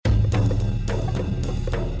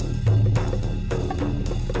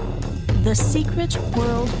The Secret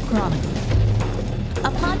World Chronicle,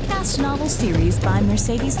 a podcast novel series by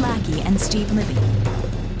Mercedes Lackey and Steve Libbey.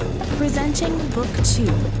 Presenting Book 2,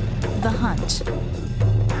 The Hunt.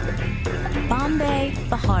 Bombay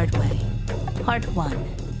the Hard Way, Part 1.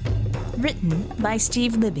 Written by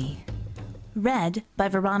Steve Libbey. Read by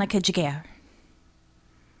Veronica Giguere.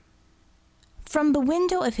 From the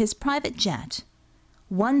window of his private jet,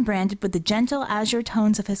 one branded with the gentle azure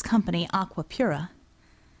tones of his company Aqua Pura,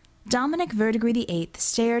 Dominic Verdigris VIII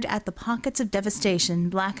stared at the pockets of devastation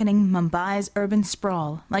blackening Mumbai's urban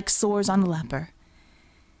sprawl like sores on a leper.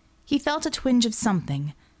 He felt a twinge of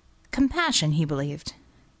something. Compassion, he believed.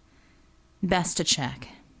 Best to check.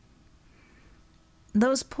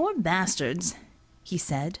 "Those poor bastards," he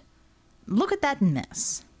said. "Look at that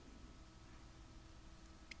mess."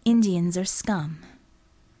 "Indians are scum,"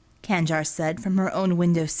 Kanjar said from her own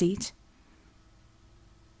window seat.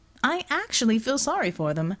 "I actually feel sorry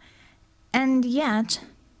for them. And yet—"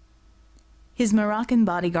 His Moroccan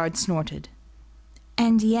bodyguard snorted.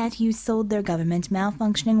 "And yet you sold their government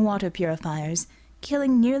malfunctioning water purifiers,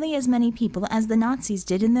 killing nearly as many people as the Nazis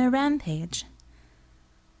did in their rampage."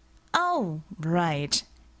 "Oh, right,"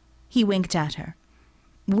 he winked at her.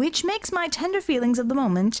 "Which makes my tender feelings of the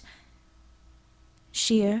moment—"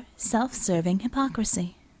 "Sheer, self-serving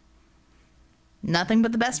hypocrisy." "Nothing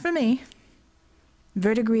but the best for me."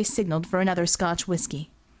 Verdigris signaled for another Scotch whiskey.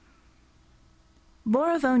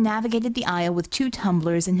 Borovo navigated the aisle with 2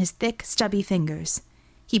 tumblers in his thick, stubby fingers.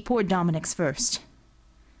 He poured Dominic's first.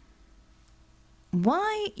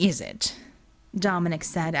 "Why is it," Dominic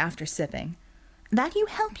said after sipping, "that you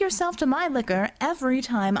help yourself to my liquor every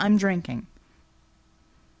time I'm drinking?"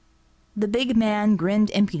 The big man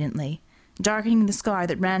grinned impudently, darkening the scar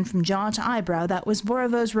that ran from jaw to eyebrow that was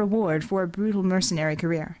Borovo's reward for a brutal mercenary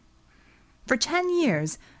career. For 10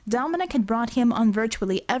 years, Dominic had brought him on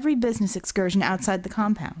virtually every business excursion outside the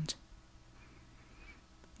compound.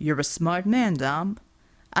 "You're a smart man, Dom.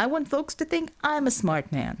 I want folks to think I'm a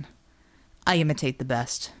smart man. I imitate the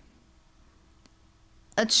best."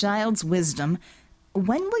 "A child's wisdom.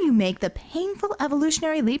 When will you make the painful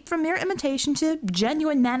evolutionary leap from mere imitation to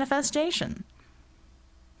genuine manifestation?"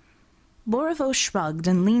 Borovo shrugged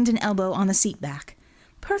and leaned an elbow on the seat back,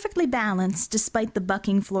 perfectly balanced despite the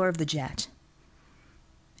bucking floor of the jet.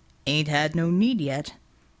 "Ain't had no need yet.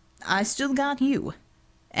 I still got you,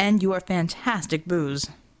 and your fantastic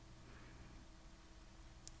booze."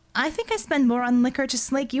 "I think I spend more on liquor to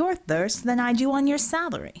slake your thirst than I do on your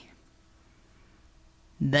salary."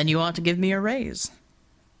 "Then you ought to give me a raise."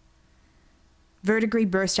 Verdigris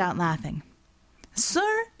burst out laughing.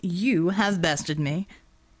 "Sir, you have bested me."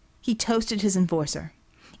 He toasted his enforcer.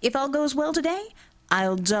 "If all goes well today,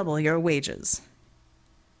 I'll double your wages."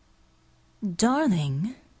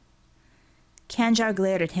 "Darling." Kanjar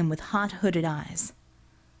glared at him with hot, hooded eyes.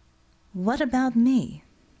 "What about me?"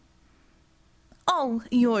 "Oh,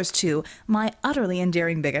 yours too, my utterly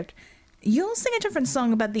endearing bigot. You'll sing a different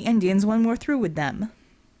song about the Indians when we're through with them."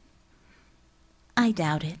 "I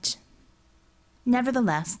doubt it."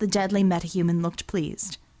 Nevertheless, the deadly metahuman looked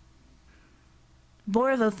pleased.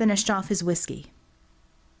 Borovo finished off his whiskey.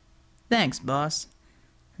 "Thanks, boss.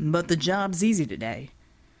 But the job's easy today.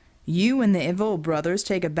 You and the Evol brothers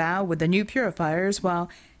take a bow with the new purifiers while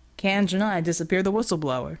Kanj and I disappear the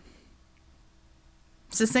whistleblower."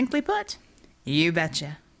 "Succinctly put, you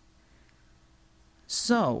betcha."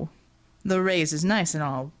 "So, the raise is nice and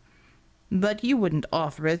all, but you wouldn't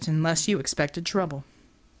offer it unless you expected trouble."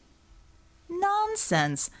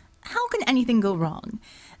 "Nonsense. How can anything go wrong?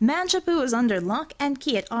 Manchapu is under lock and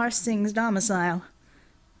key at R. Singh's domicile."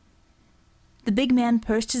 The big man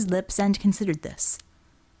pursed his lips and considered this.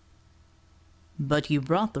 "But you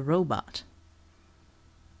brought the robot."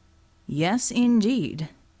 "Yes, indeed,"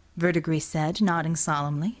 Verdigris said, nodding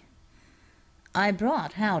solemnly. "I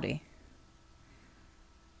brought Howdy."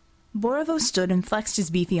 Borovo stood and flexed his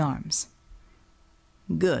beefy arms.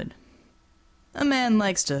 "Good. A man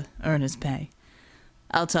likes to earn his pay.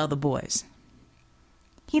 I'll tell the boys."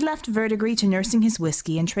 He left Verdigris to nursing his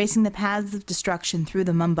whiskey and tracing the paths of destruction through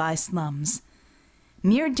the Mumbai slums.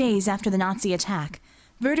 Mere days after the Nazi attack,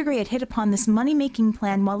 Verdigris had hit upon this money-making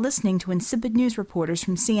plan while listening to insipid news reporters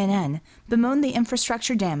from CNN bemoan the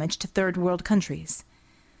infrastructure damage to third world countries.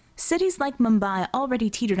 Cities like Mumbai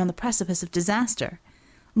already teetered on the precipice of disaster.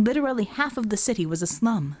 Literally half of the city was a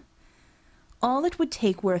slum. All it would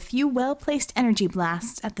take were a few well-placed energy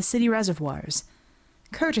blasts at the city reservoirs,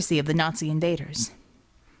 courtesy of the Nazi invaders.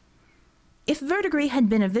 If Verdigris had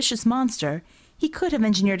been a vicious monster, he could have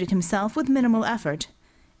engineered it himself with minimal effort,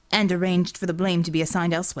 and arranged for the blame to be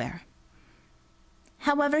assigned elsewhere.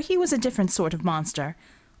 However, he was a different sort of monster,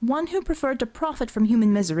 one who preferred to profit from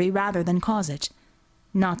human misery rather than cause it.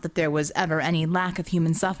 Not that there was ever any lack of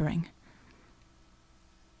human suffering.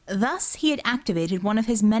 Thus, he had activated one of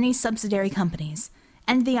his many subsidiary companies,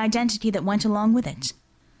 and the identity that went along with it.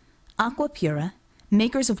 Aqua Pura,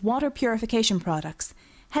 makers of water purification products,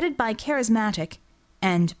 headed by charismatic,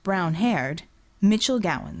 and brown-haired, Mitchell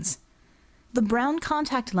Gowans. The brown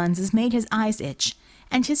contact lenses made his eyes itch,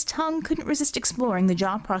 and his tongue couldn't resist exploring the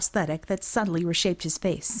jaw prosthetic that subtly reshaped his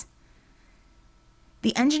face.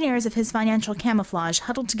 The engineers of his financial camouflage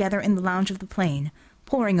huddled together in the lounge of the plane,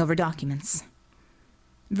 poring over documents.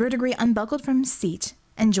 Verdigris unbuckled from his seat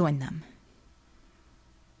and joined them.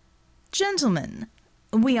 "Gentlemen,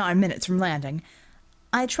 we are minutes from landing.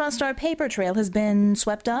 I trust our paper trail has been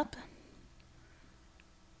swept up?"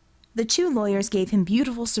 The two lawyers gave him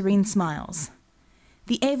beautiful, serene smiles.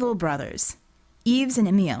 The Avil brothers, Yves and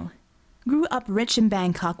Emile, grew up rich in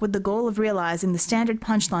Bangkok with the goal of realizing the standard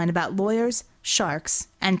punchline about lawyers, sharks,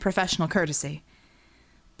 and professional courtesy.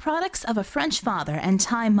 Products of a French father and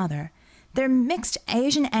Thai mother, their mixed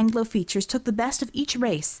Asian Anglo features took the best of each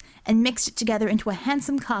race and mixed it together into a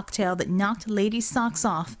handsome cocktail that knocked ladies' socks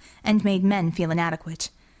off and made men feel inadequate.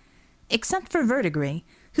 Except for Verdigris,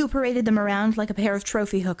 who paraded them around like a pair of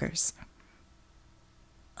trophy hookers.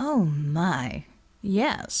 Oh my,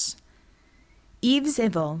 yes. Yves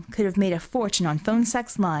Evol could have made a fortune on phone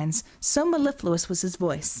sex lines, so mellifluous was his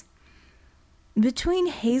voice. Between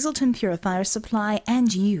Hazelton Purifier Supply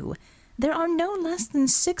and you, there are no less than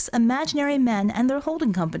 6 imaginary men and their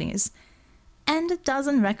holding companies, and a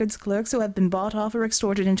dozen records clerks who have been bought off or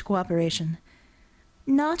extorted into cooperation.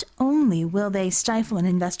 Not only will they stifle an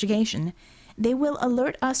investigation, they will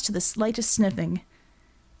alert us to the slightest sniffing.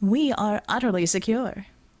 We are utterly secure.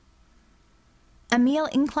 Emile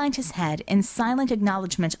inclined his head in silent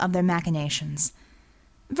acknowledgement of their machinations.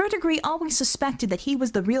 Verdigris always suspected that he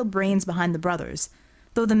was the real brains behind the brothers,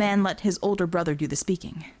 though the man let his older brother do the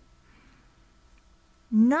speaking.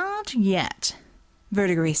 "Not yet,"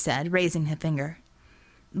 Verdigris said, raising a finger.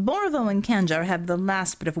 "Borivo and Kanjar have the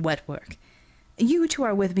last bit of wet work. You two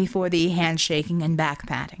are with me for the handshaking and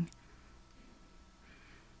back-patting."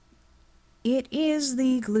 "It is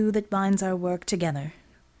the glue that binds our work together."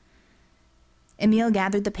 Emile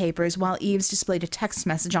gathered the papers while Yves displayed a text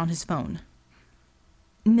message on his phone.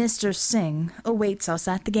 "Mr. Singh awaits us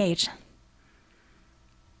at the gate."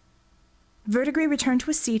 Verdigris returned to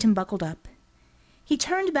his seat and buckled up. He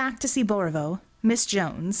turned back to see Borivo, Miss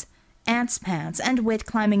Jones, Ants Pants, and Wit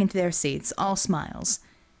climbing into their seats, all smiles.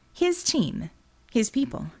 His team, his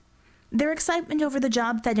people. Their excitement over the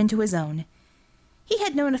job fed into his own. He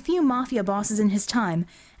had known a few mafia bosses in his time,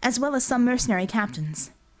 as well as some mercenary captains.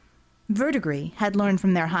 Verdigris had learned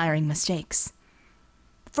from their hiring mistakes.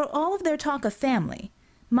 For all of their talk of family,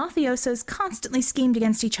 mafiosos constantly schemed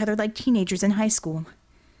against each other like teenagers in high school.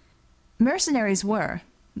 Mercenaries were,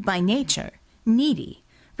 by nature, needy,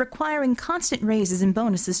 requiring constant raises and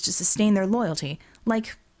bonuses to sustain their loyalty,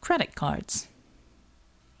 like credit cards.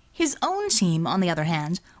 His own team, on the other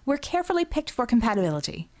hand, were carefully picked for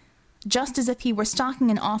compatibility, just as if he were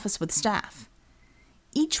stocking an office with staff.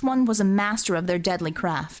 Each one was a master of their deadly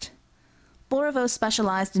craft. Borivo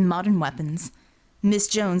specialized in modern weapons. Miss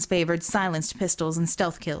Jones favored silenced pistols and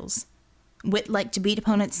stealth kills. Wit liked to beat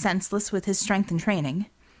opponents senseless with his strength and training.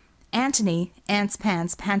 Antony, Ants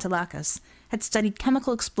Pants Pantalakis, had studied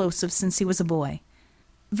chemical explosives since he was a boy.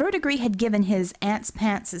 Verdigris had given his Ants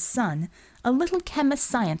Pants' son a little chemist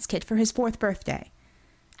science kit for his 4th birthday.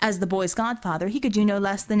 As the boy's godfather, he could do no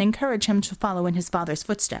less than encourage him to follow in his father's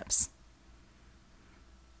footsteps.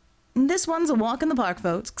 "This one's a walk in the park,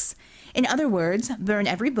 folks. In other words, burn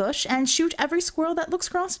every bush and shoot every squirrel that looks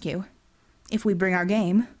cross at you. If we bring our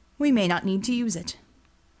game, we may not need to use it."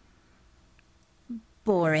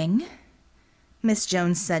 "Boring," Miss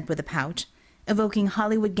Jones said with a pout, evoking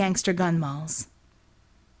Hollywood gangster gun malls.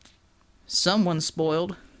 "Someone's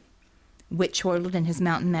spoiled," Wit chortled in his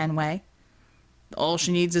mountain man way. "All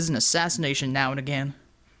she needs is an assassination now and again.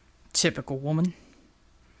 Typical woman."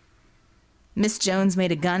 Miss Jones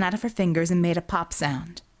made a gun out of her fingers and made a pop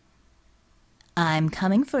sound. "I'm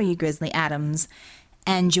coming for you, Grizzly Adams,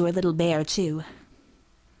 and your little bear, too."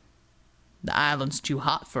 "The island's too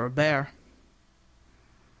hot for a bear."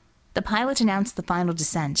 The pilot announced the final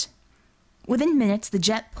descent. Within minutes, the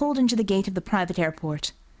jet pulled into the gate of the private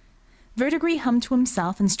airport. Verdigris hummed to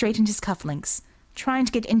himself and straightened his cufflinks, trying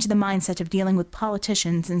to get into the mindset of dealing with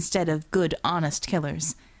politicians instead of good, honest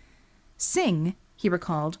killers. Singh, he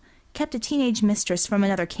recalled, kept a teenage mistress from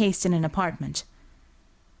another case in an apartment.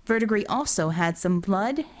 Verdigris also had some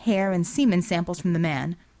blood, hair, and semen samples from the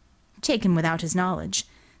man, taken without his knowledge,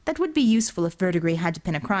 that would be useful if Verdigris had to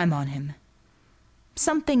pin a crime on him.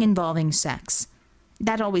 Something involving sex.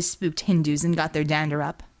 That always spooked Hindus and got their dander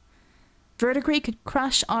up. Verdigris could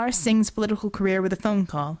crush R. Singh's political career with a phone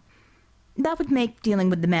call. That would make dealing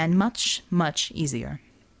with the man much, much easier.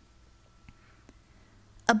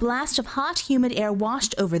 A blast of hot, humid air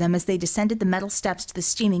washed over them as they descended the metal steps to the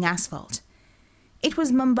steaming asphalt. It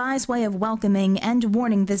was Mumbai's way of welcoming and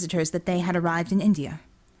warning visitors that they had arrived in India.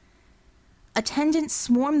 Attendants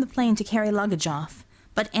swarmed the plane to carry luggage off,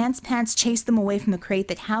 but Ant's Pants chased them away from the crate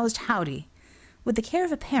that housed Howdy. With the care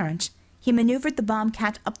of a parent, he maneuvered the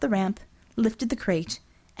Bobcat up the ramp, lifted the crate,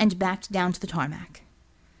 and backed down to the tarmac.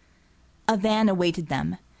 A van awaited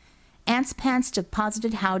them. Ant's Pants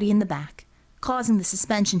deposited Howdy in the back, causing the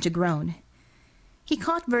suspension to groan. He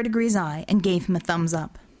caught Verdigris' eye and gave him a thumbs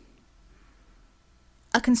up.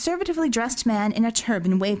 A conservatively dressed man in a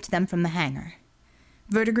turban waved to them from the hangar.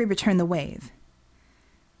 Verdigris returned the wave.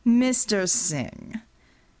 "Mr. Singh."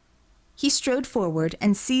 He strode forward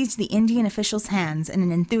and seized the Indian official's hands in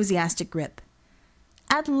an enthusiastic grip.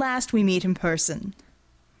 "At last we meet in person."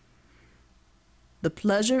 "The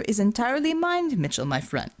pleasure is entirely mine, Mitchell, my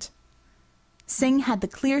friend." Singh had the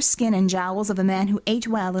clear skin and jowls of a man who ate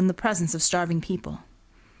well in the presence of starving people.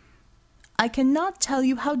 "I cannot tell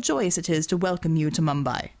you how joyous it is to welcome you to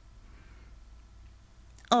Mumbai.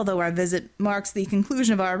 Although our visit marks the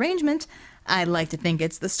conclusion of our arrangement, I'd like to think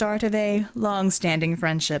it's the start of a long-standing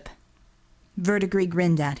friendship." Verdigris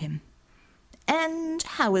grinned at him. "And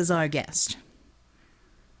how is our guest?"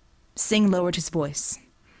 Singh lowered his voice.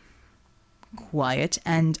 "Quiet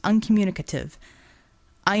and uncommunicative.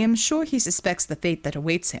 I am sure he suspects the fate that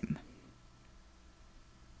awaits him."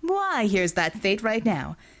 "Why, here's that fate right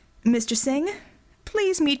now. Mr. Singh,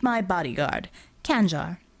 please meet my bodyguard,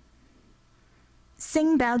 Kanjar."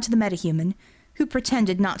 Singh bowed to the metahuman, who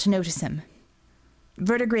pretended not to notice him.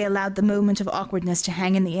 Verdigris allowed the moment of awkwardness to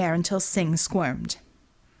hang in the air until Singh squirmed.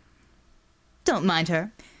 "Don't mind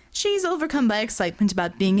her. She's overcome by excitement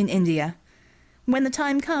about being in India. When the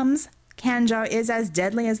time comes, Kanjar is as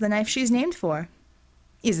deadly as the knife she's named for.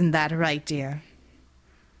 Isn't that right, dear?"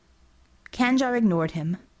 Kanjar ignored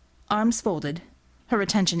him, arms folded, her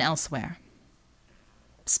attention elsewhere.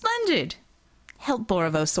 "Splendid! Help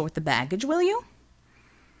Borovo sort the baggage, will you?"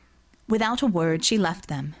 Without a word, she left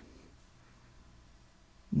them.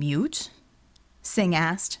 "Mute?" Singh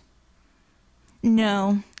asked.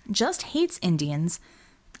 "No, just hates Indians.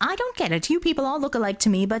 I don't get it. You people all look alike to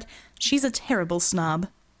me, but she's a terrible snob.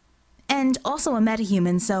 And also a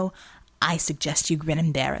metahuman, so I suggest you grin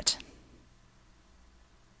and bear it."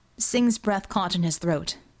 Singh's breath caught in his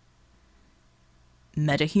throat.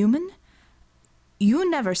 "Metahuman? You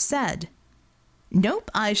never said." "Nope,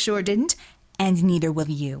 I sure didn't, and neither will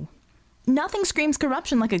you. Nothing screams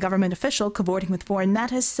corruption like a government official cavorting with foreign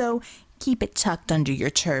matters, so keep it tucked under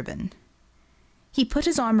your turban." He put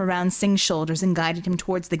his arm around Singh's shoulders and guided him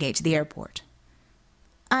towards the gate to the airport.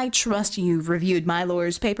 "I trust you've reviewed my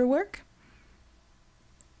lawyer's paperwork?"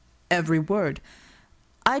 "Every word.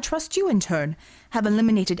 I trust you, in turn, have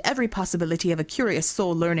eliminated every possibility of a curious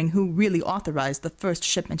soul learning who really authorized the first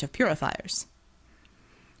shipment of purifiers."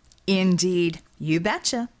 "Indeed, you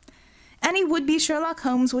betcha. Any would-be Sherlock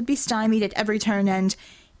Holmes would be stymied at every turn and,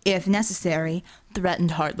 if necessary,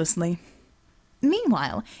 threatened heartlessly.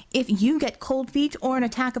 Meanwhile, if you get cold feet or an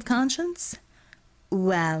attack of conscience,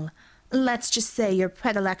 well, let's just say your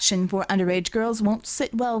predilection for underage girls won't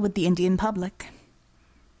sit well with the Indian public."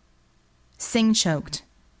 Singh choked.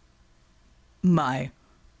 "My,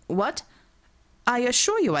 what? I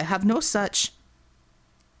assure you I have no such—"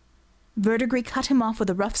 Verdigris cut him off with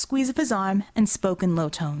a rough squeeze of his arm and spoke in low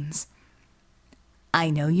tones. "I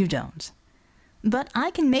know you don't. But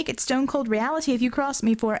I can make it stone-cold reality if you cross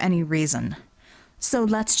me for any reason. So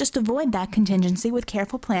let's just avoid that contingency with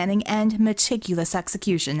careful planning and meticulous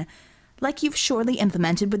execution, like you've surely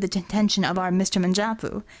implemented with the detention of our Mr.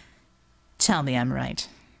 Manjapu. Tell me I'm right."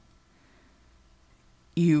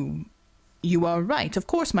 You are right, of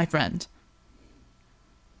course, my friend."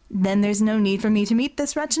 "Then there's no need for me to meet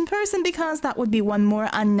this wretch in person, because that would be one more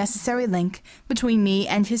unnecessary link between me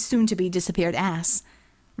and his soon-to-be disappeared ass.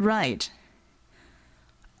 Right?"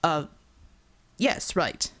 Yes,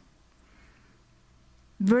 right."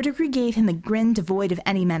 Verdigris gave him a grin devoid of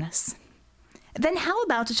any menace. "Then how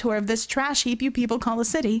about a tour of this trash heap you people call a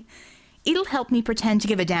city? It'll help me pretend to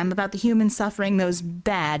give a damn about the human suffering those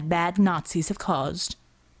bad, bad Nazis have caused."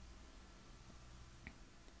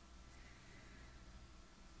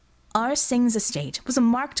 R. Singh's estate was a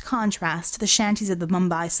marked contrast to the shanties of the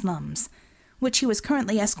Mumbai slums, which he was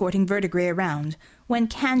currently escorting Verdigris around when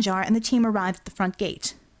Kanjar and the team arrived at the front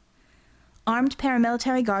gate. Armed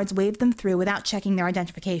paramilitary guards waved them through without checking their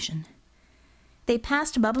identification. They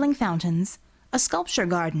passed bubbling fountains, a sculpture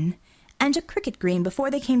garden, and a cricket green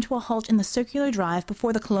before they came to a halt in the circular drive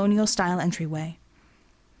before the colonial-style entryway.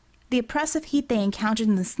 The oppressive heat they encountered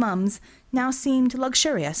in the slums now seemed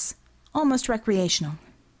luxurious, almost recreational.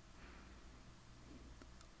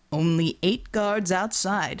 "Only 8 guards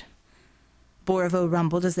outside," Borovo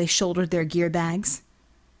rumbled as they shouldered their gear bags.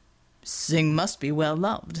 "Singh must be well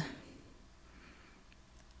loved."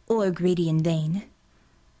 "Or greedy and vain.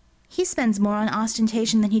 He spends more on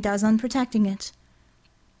ostentation than he does on protecting it."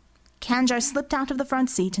 Kanjar slipped out of the front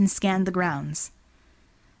seat and scanned the grounds.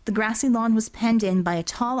 The grassy lawn was penned in by a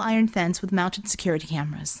tall iron fence with mounted security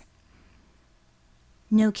cameras.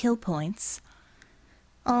 No kill points.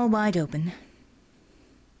 All wide open.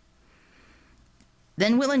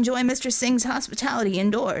 "Then we'll enjoy Mr. Singh's hospitality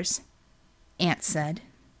indoors," Ant said.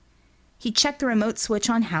 He checked the remote switch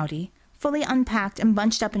on Howdy, fully unpacked and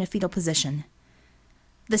bunched up in a fetal position.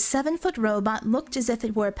 The 7-foot robot looked as if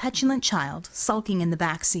it were a petulant child, sulking in the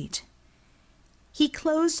back seat. He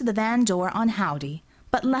closed the van door on Howdy,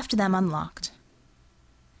 but left them unlocked.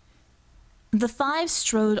 The 5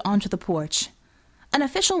 strode onto the porch. An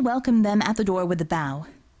official welcomed them at the door with a bow.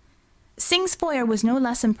 Singh's foyer was no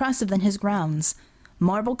less impressive than his grounds.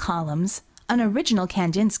 Marble columns, an original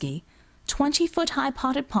Kandinsky, 20-foot-high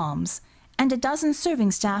potted palms, and a dozen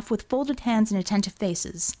serving staff with folded hands and attentive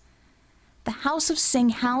faces. The house of Singh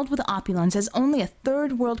howled with opulence as only a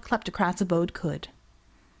third-world kleptocrat's abode could.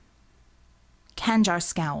 Kanjar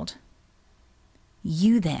scowled.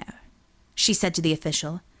 "You there," she said to the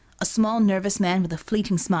official, a small, nervous man with a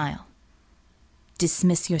fleeting smile.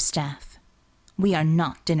 "Dismiss your staff. We are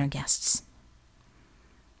not dinner guests."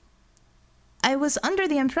 "I was under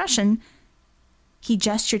the impression—" He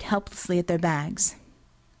gestured helplessly at their bags.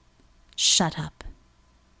 "Shut up.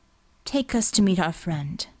 Take us to meet our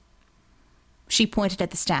friend." She pointed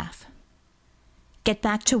at the staff. "Get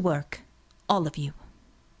back to work, all of you."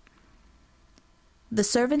 The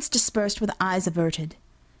servants dispersed with eyes averted.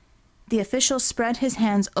 The official spread his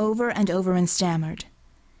hands over and over and stammered.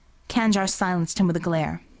 Kanjar silenced him with a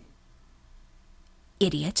glare.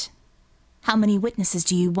 "Idiot. How many witnesses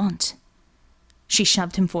do you want?" She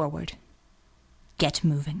shoved him forward. "Get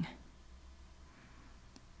moving."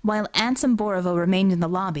 While Ants and Borovo remained in the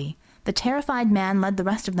lobby, the terrified man led the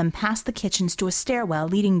rest of them past the kitchens to a stairwell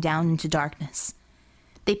leading down into darkness.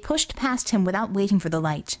 They pushed past him without waiting for the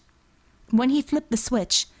light. When he flipped the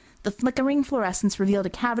switch, the flickering fluorescence revealed a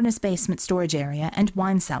cavernous basement storage area and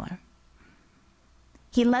wine cellar.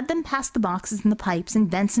 He led them past the boxes and the pipes and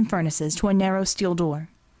vents and furnaces to a narrow steel door.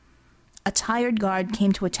 A tired guard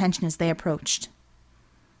came to attention as they approached.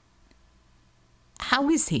 "How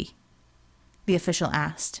is he?" the official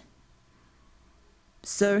asked.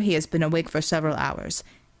 "Sir, he has been awake for several hours.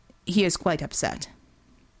 He is quite upset."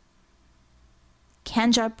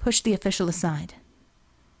 Kanjar pushed the official aside.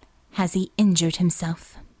 "Has he injured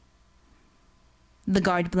himself?" The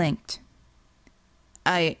guard blinked.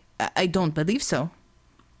 I don't believe so."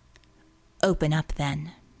 "Open up,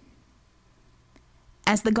 then."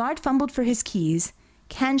 As the guard fumbled for his keys,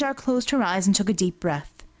 Kanjar closed her eyes and took a deep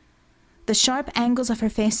breath. The sharp angles of her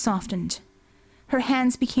face softened. Her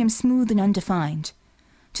hands became smooth and undefined.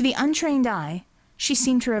 To the untrained eye, she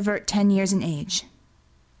seemed to revert 10 years in age.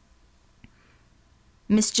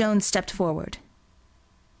 Miss Jones stepped forward.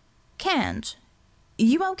 "Kand,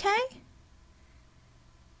 you okay?"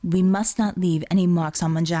 "We must not leave any marks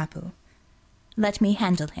on Manjapu. Let me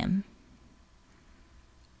handle him."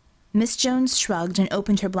 Miss Jones shrugged and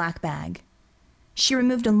opened her black bag. She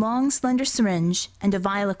removed a long, slender syringe and a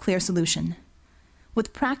vial of clear solution.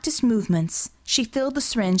 With practiced movements, she filled the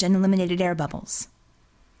syringe and eliminated air bubbles.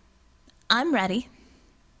 "I'm ready."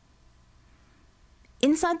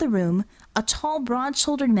 Inside the room, a tall,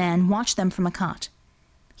 broad-shouldered man watched them from a cot.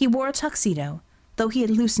 He wore a tuxedo, though he had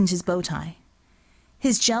loosened his bow tie.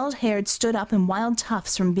 His gelled hair stood up in wild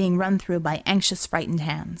tufts from being run through by anxious, frightened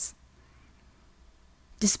hands.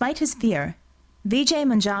 Despite his fear, Vijay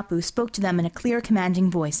Manjapu spoke to them in a clear, commanding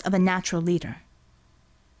voice of a natural leader.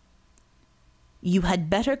 "You had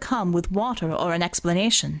better come with water or an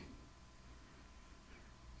explanation."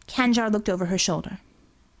 Kanjar looked over her shoulder.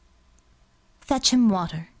 "Fetch him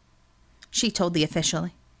water," she told the official.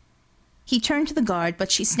 He turned to the guard,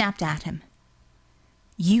 but she snapped at him.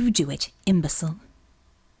 "You do it, imbecile."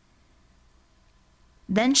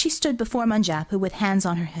 Then she stood before Manjapu with hands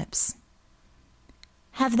on her hips.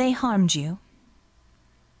 "Have they harmed you?"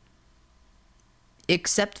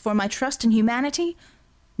 "Except for my trust in humanity?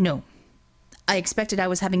 No. I expected I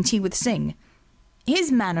was having tea with Singh.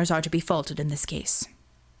 His manners are to be faulted in this case."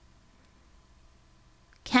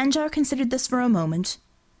 Kanjar considered this for a moment,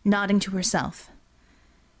 nodding to herself.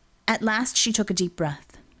 At last she took a deep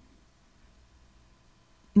breath.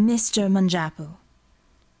 Mr. Manjapu,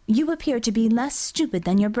 you appear to be less stupid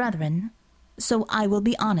than your brethren, so I will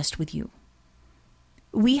be honest with you.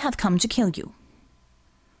 We have come to kill you.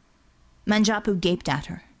 Manjapu gaped at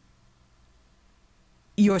her.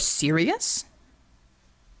 You're serious?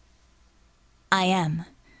 I am.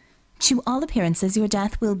 To all appearances, your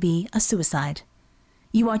death will be a suicide.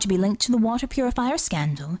 You are to be linked to the water purifier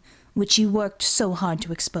scandal, which you worked so hard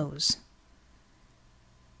to expose.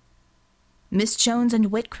 Miss Jones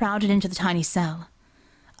and Witt crowded into the tiny cell.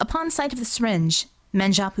 Upon sight of the syringe,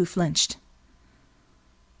 Manjapu flinched.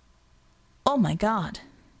 Oh my God.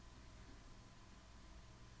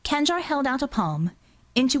 Kanjar held out a palm,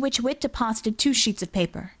 into which Witt deposited 2 sheets of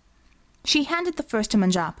paper. She handed the first to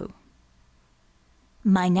Manjapu.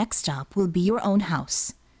 My next stop will be your own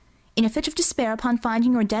house. In a fit of despair upon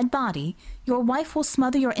finding your dead body, your wife will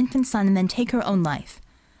smother your infant son and then take her own life,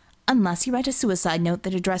 unless you write a suicide note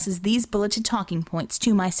that addresses these bulleted talking points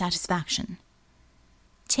to my satisfaction.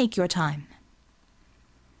 Take your time.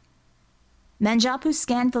 Manjapu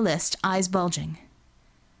scanned the list, eyes bulging.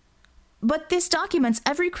 But this documents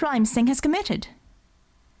every crime Singh has committed.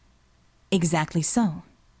 Exactly so.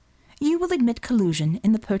 You will admit collusion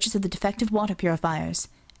in the purchase of the defective water purifiers,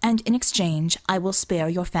 and in exchange I will spare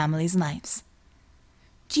your family's lives.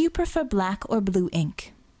 Do you prefer black or blue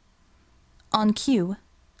ink? On cue,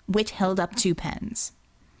 Witt held up 2 pens.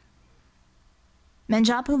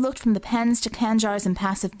 Manjapu looked from the pens to Kanjar's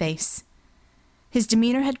impassive face. His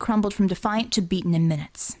demeanor had crumbled from defiant to beaten in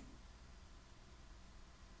minutes.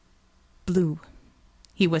 Blue,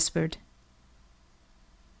 he whispered.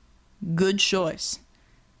 Good choice,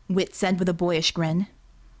 Witt said with a boyish grin.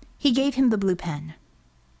 He gave him the blue pen.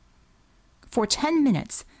 For 10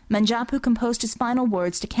 minutes, Manjapu composed his final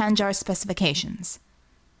words to Kanjar's specifications.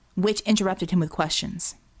 Witt interrupted him with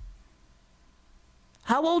questions.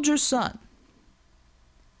 How old's your son?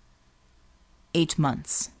 8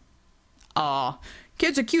 months. Aw,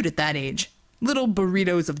 kids are cute at that age. Little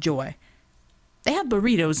burritos of joy. They have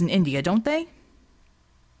burritos in India, don't they?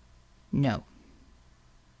 No.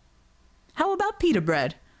 How about pita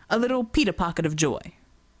bread? A little pita pocket of joy.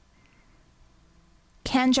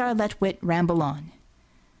 Kanjar let Witt ramble on.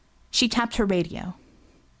 She tapped her radio.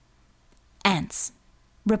 Ants.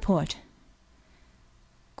 Report.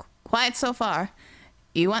 Quiet so far.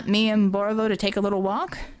 You want me and Borvo to take a little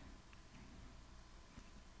walk?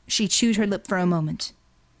 She chewed her lip for a moment.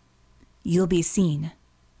 You'll be seen.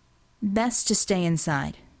 Best to stay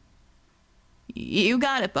inside. You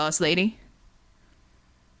got it, boss lady.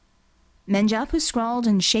 Manjapu scrawled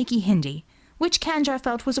in shaky Hindi, which Kanjar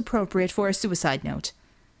felt was appropriate for a suicide note.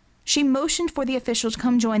 She motioned for the official to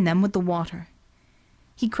come join them with the water.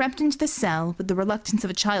 He crept into the cell with the reluctance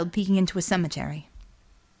of a child peeking into a cemetery.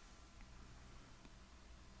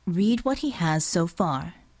 Read what he has so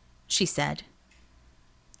far, she said.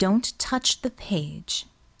 Don't touch the page.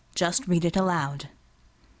 Just read it aloud.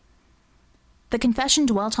 The confession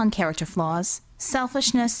dwelt on character flaws,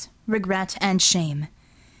 selfishness, regret, and shame.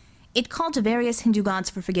 It called to various Hindu gods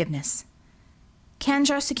for forgiveness.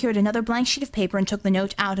 Kanjar secured another blank sheet of paper and took the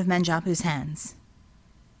note out of Manjapu's hands.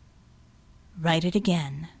 Write it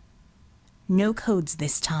again. No codes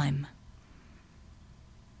this time.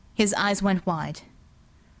 His eyes went wide.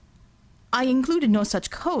 I included no such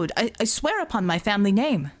code. I swear upon my family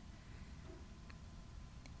name.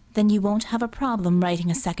 Then you won't have a problem writing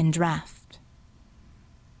a second draft.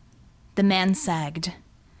 The man sagged.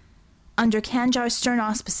 Under Kanjar's stern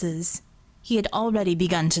auspices, he had already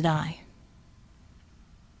begun to die.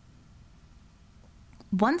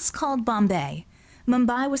 Once called Bombay,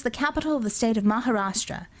 Mumbai was the capital of the state of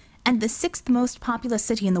Maharashtra and the 6th most populous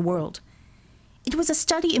city in the world. It was a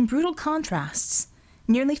study in brutal contrasts.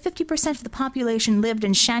 Nearly 50% of the population lived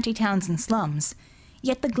in shanty towns and slums,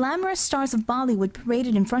 yet the glamorous stars of Bollywood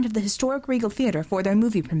paraded in front of the historic Regal Theatre for their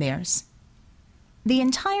movie premieres. The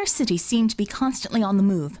entire city seemed to be constantly on the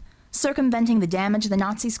move, circumventing the damage the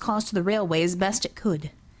Nazis caused to the railway as best it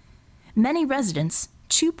could. Many residents,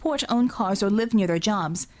 too poor to own cars or live near their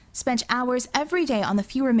jobs, spent hours every day on the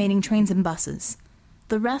few remaining trains and buses.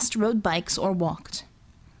 The rest rode bikes or walked.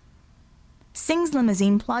 Singh's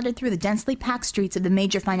limousine plodded through the densely packed streets of the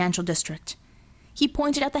major financial district. He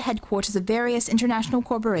pointed at the headquarters of various international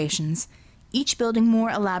corporations, each building more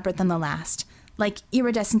elaborate than the last, like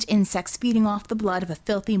iridescent insects feeding off the blood of a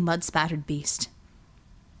filthy, mud-spattered beast.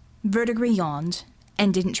 Verdigris yawned,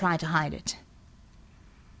 and didn't try to hide it.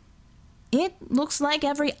 It looks like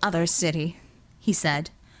every other city, he said.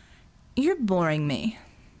 You're boring me.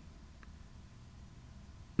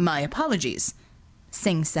 My apologies,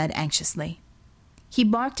 Singh said anxiously. He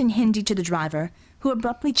barked in Hindi to the driver, who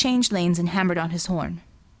abruptly changed lanes and hammered on his horn.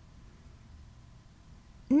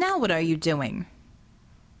 Now what are you doing?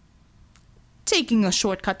 Taking a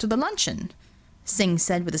shortcut to the luncheon, Singh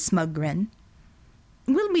said with a smug grin.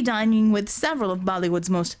 We'll be dining with several of Bollywood's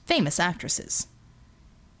most famous actresses.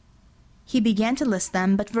 He began to list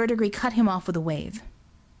them, but Verdigris cut him off with a wave.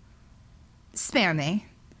 Spare me.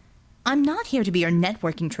 I'm not here to be your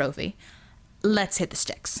networking trophy. Let's hit the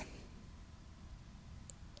sticks.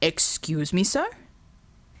 Excuse me, sir?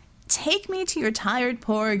 Take me to your tired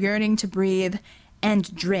poor yearning to breathe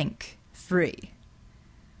and drink free.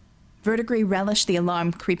 Verdigris relished the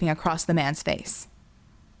alarm creeping across the man's face.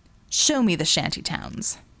 Show me the shanty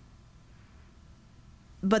towns.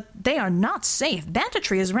 But they are not safe.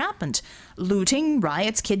 Banditry is rampant. Looting,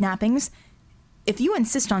 riots, kidnappings. If you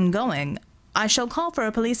insist on going, I shall call for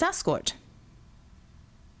a police escort.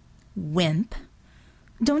 Wimp,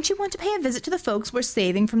 don't you want to pay a visit to the folks we're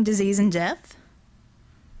saving from disease and death?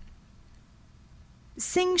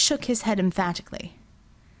 Singh shook his head emphatically.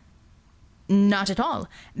 Not at all.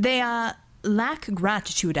 They, lack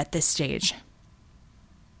gratitude at this stage.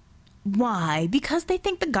 Why? Because they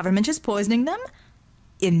think the government is poisoning them?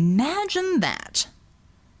 Imagine that.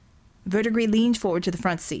 Verdigris leaned forward to the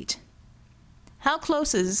front seat. How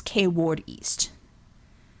close is K Ward East?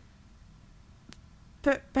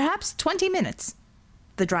 Perhaps 20 minutes,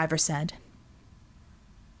 the driver said.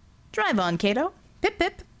 Drive on, Cato. Pip,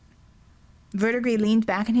 pip. Verdigris leaned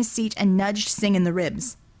back in his seat and nudged Singh in the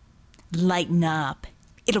ribs. Lighten up.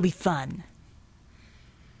 It'll be fun.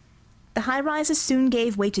 The high-rises soon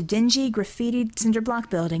gave way to dingy, graffitied cinder-block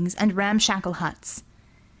buildings and ramshackle huts.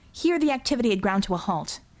 Here the activity had ground to a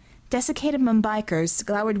halt. Desiccated Mumbaikars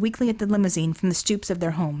glowered weakly at the limousine from the stoops of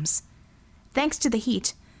their homes. Thanks to the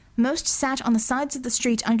heat, most sat on the sides of the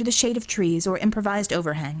street under the shade of trees or improvised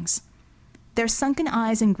overhangs. Their sunken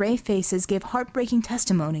eyes and gray faces gave heartbreaking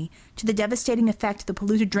testimony to the devastating effect the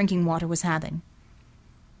polluted drinking water was having.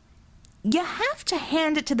 You have to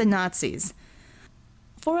hand it to the Nazis.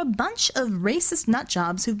 For a bunch of racist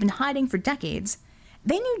nutjobs who've been hiding for decades,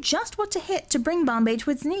 they knew just what to hit to bring Bombay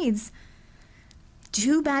to its needs.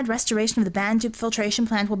 Too bad restoration of the Bandip filtration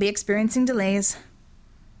plant will be experiencing delays.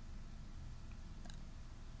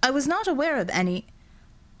 I was not aware of any...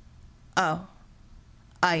 Oh,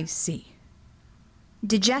 I see.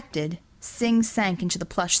 Dejected, Singh sank into the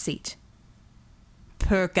plush seat.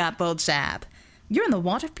 Perk up, old chap. You're in the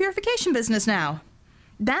water purification business now.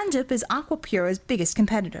 Bandip is Aquapura's biggest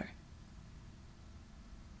competitor.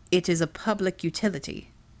 It is a public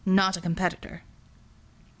utility, not a competitor.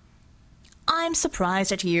 I'm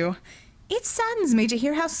surprised at you. It saddens me to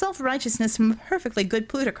hear how self-righteousness from a perfectly good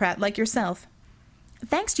plutocrat like yourself.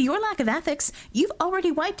 Thanks to your lack of ethics, you've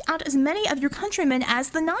already wiped out as many of your countrymen as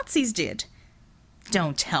the Nazis did.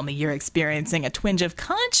 Don't tell me you're experiencing a twinge of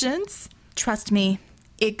conscience. Trust me,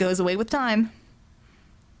 it goes away with time.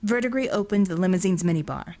 Verdigris opened the limousine's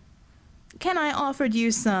minibar. Can I offer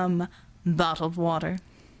you some bottled water?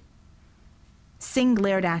 Singh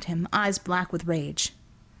glared at him, eyes black with rage.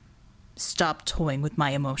 Stop toying with my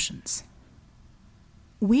emotions.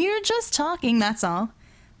 We're just talking, that's all.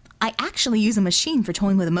 I actually use a machine for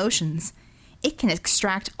toying with emotions. It can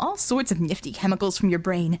extract all sorts of nifty chemicals from your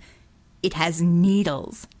brain. It has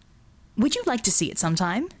needles. Would you like to see it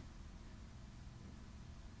sometime?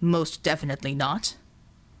 Most definitely not.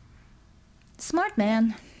 Smart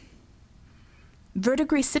man.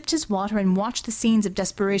 Verdigris sipped his water and watched the scenes of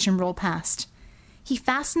desperation roll past. He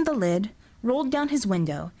fastened the lid, rolled down his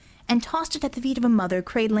window, and tossed it at the feet of a mother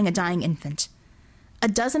cradling a dying infant. A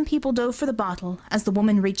dozen people dove for the bottle as the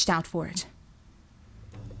woman reached out for it.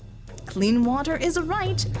 Clean water is a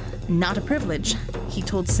right, not a privilege, he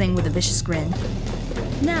told Singh with a vicious grin.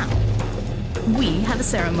 Now, we have a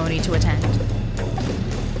ceremony to attend.